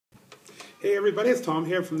Hey everybody, it's Tom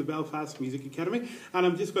here from the Belfast Music Academy, and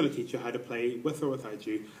I'm just going to teach you how to play With or Without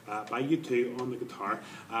You by U2 on the guitar.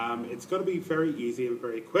 It's going to be very easy and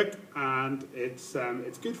very quick, and it's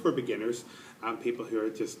good for beginners and people who are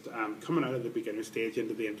just coming out of the beginner stage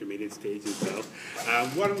into the intermediate stage as well.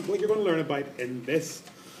 What you're going to learn about in this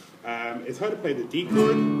is how to play the D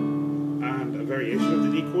chord and a variation of the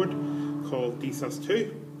D chord called D sus2. You're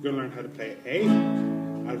going to learn how to play A,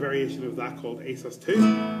 and a variation of that called A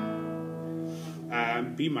sus2.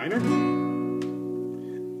 B minor, and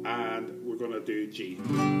we're going to do G.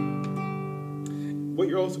 What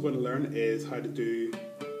you're also going to learn is how to do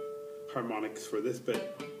harmonics for this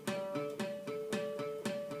bit.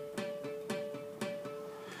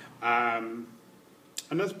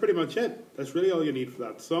 And that's pretty much it. That's really all you need for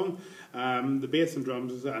that song. The bass and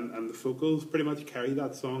drums and the vocals pretty much carry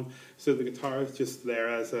that song, so the guitar is just there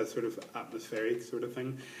as a sort of atmospheric sort of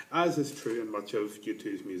thing, as is true in much of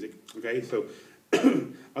U2's music. Okay, so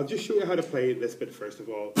I'll just show you how to play this bit first of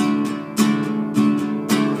all.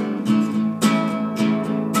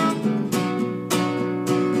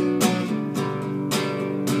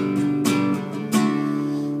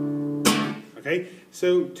 Okay,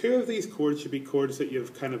 so two of these chords should be chords that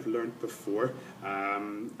you've kind of learned before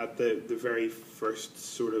at the very first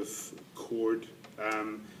sort of chord,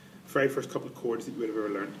 very first couple of chords that you would have ever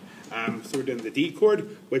learned. So we're doing the D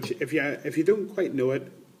chord, which if you don't quite know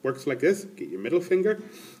it, works like this. Get your middle finger,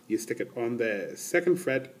 you stick it on the second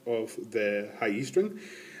fret of the high E string,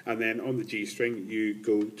 and then on the G string you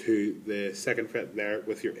go to the second fret there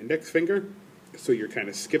with your index finger, so you're kind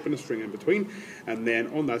of skipping a string in between, and then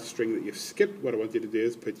on that string that you've skipped, what I want you to do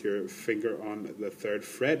is put your finger on the third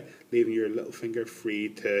fret, leaving your little finger free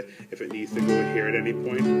to, if it needs to go here at any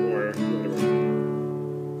point or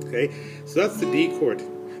whatever. Okay, so that's the D chord.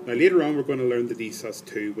 Now later on we're going to learn the D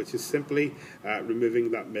sus2, which is simply removing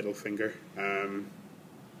that middle finger.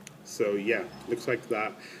 So yeah, looks like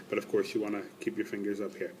that, but of course you want to keep your fingers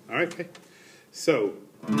up here. Alright, okay. So,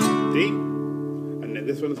 D, and then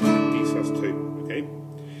this one is D sus2, okay?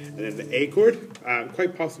 And then the A chord,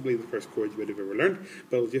 quite possibly the first chord you would have ever learned,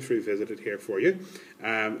 but I'll just revisit it here for you.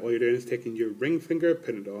 All you're doing is taking your ring finger,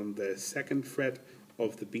 putting it on the second fret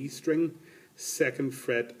of the B string, second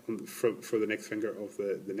fret on the, for the next finger of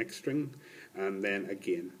the next string, and then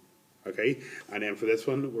again. Okay, and then for this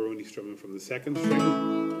one we're only strumming from the second string,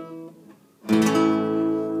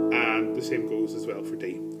 and the same goes as well for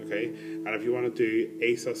D. Okay, and if you want to do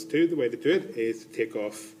A sus2, the way to do it is to take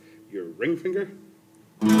off your ring finger,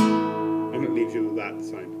 and it leaves you with that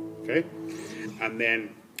sound. Okay, and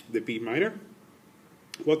then the B minor.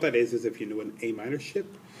 What that is if you know an A minor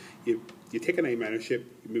shape, you take an A minor shape,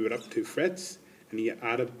 you move it up 2 frets, and you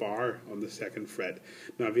add a bar on the second fret.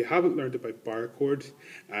 Now, if you haven't learned about bar chords,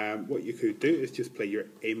 what you could do is just play your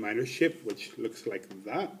A minor shape, which looks like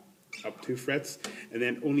that, up 2 frets, and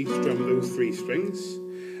then only strum those 3 strings.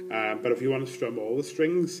 But if you want to strum all the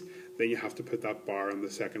strings, then you have to put that bar on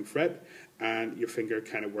the second fret, and your finger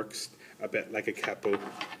kind of works a bit like a capo.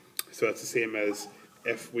 So it's the same as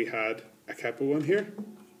if we had a capo on here,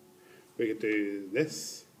 we could do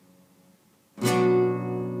this,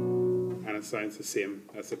 and it sounds the same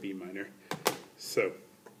as the B minor. So,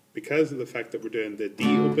 because of the fact that we're doing the D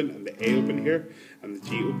open and the A open here, and the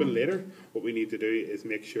G open later, what we need to do is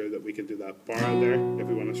make sure that we can do that bar there if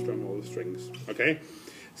we want to strum all the strings. Okay?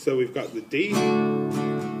 So we've got the D,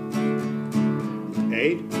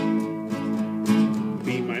 A,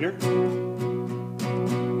 B minor,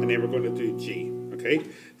 and then we're going to do G. Okay,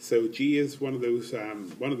 so G is one of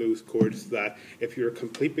those chords that if you're a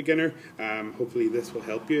complete beginner, hopefully this will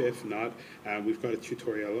help you. If not, we've got a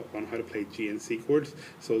tutorial on how to play G and C chords,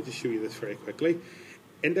 so I'll just show you this very quickly.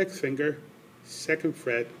 Index finger, second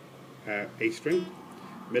fret, A string,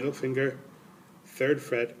 middle finger, third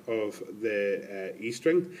fret of the E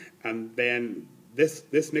string, and then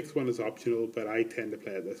this next one is optional, but I tend to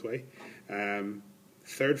play it this way.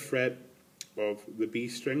 Third fret of the B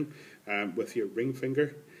string with your ring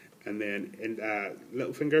finger, and then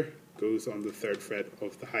little finger goes on the third fret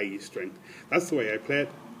of the high E string. That's the way I play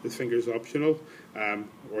it. This finger is optional,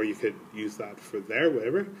 or you could use that for there,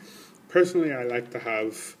 whatever. Personally, I like to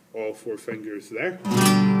have all 4 fingers there.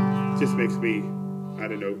 It just makes me, I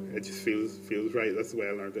don't know, it just feels right. That's the way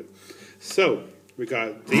I learned it. So we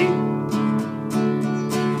got D,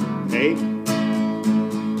 A,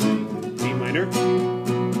 B minor,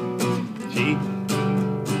 G.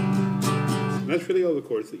 And that's really all the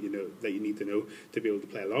chords that you need to know to be able to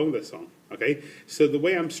play along this song. Okay, so the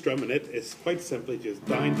way I'm strumming it is quite simply just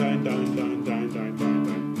down, down, down, down, down, down, down,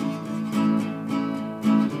 down.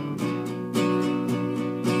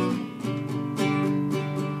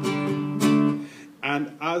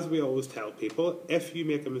 And as we always tell people, if you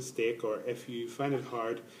make a mistake or if you find it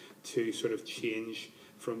hard to sort of change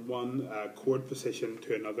from one chord position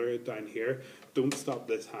to another down here, don't stop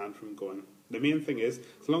this hand from going. The main thing is,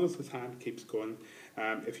 as long as this hand keeps going,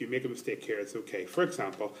 if you make a mistake here, it's okay. For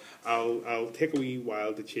example, I'll take a wee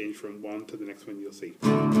while to change from one to the next one, you'll see.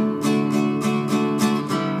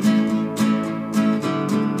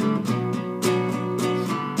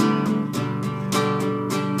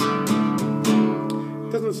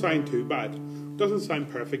 Doesn't sound too bad. Doesn't sound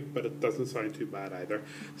perfect, but it doesn't sound too bad either.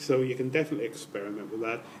 So you can definitely experiment with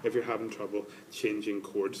that if you're having trouble changing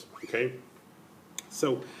chords, okay?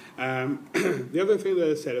 So the other thing that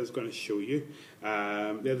I said I was going to show you,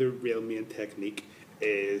 the other real main technique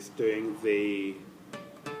is doing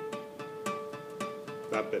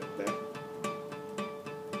that bit there.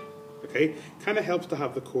 Okay, kind of helps to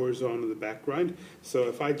have the chords on in the background. So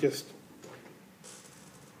if I just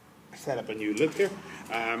set up a new loop here,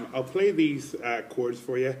 I'll play these chords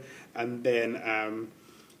for you, and then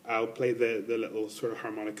I'll play the little sort of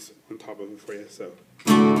harmonics on top of it for you. So.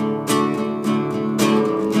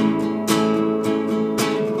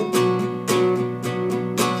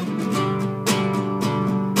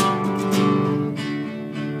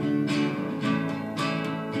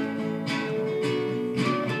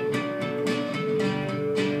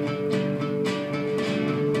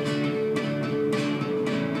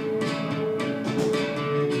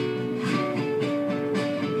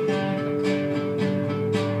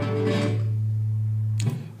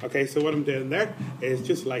 Okay, so what I'm doing there is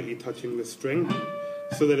just lightly touching the string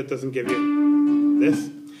so that it doesn't give you this.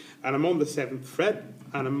 And I'm on the 7th fret,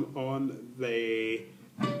 and I'm on the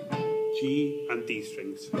G and D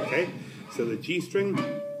strings, okay? So the G string,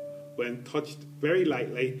 when touched very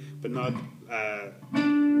lightly, but not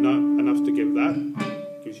enough to give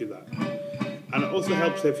that, gives you that. And it also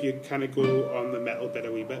helps if you kind of go on the metal bit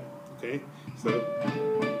a wee bit, okay? So.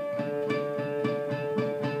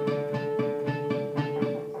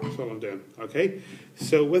 I'm doing. Okay,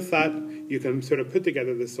 so with that you can sort of put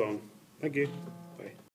together this song. Thank you.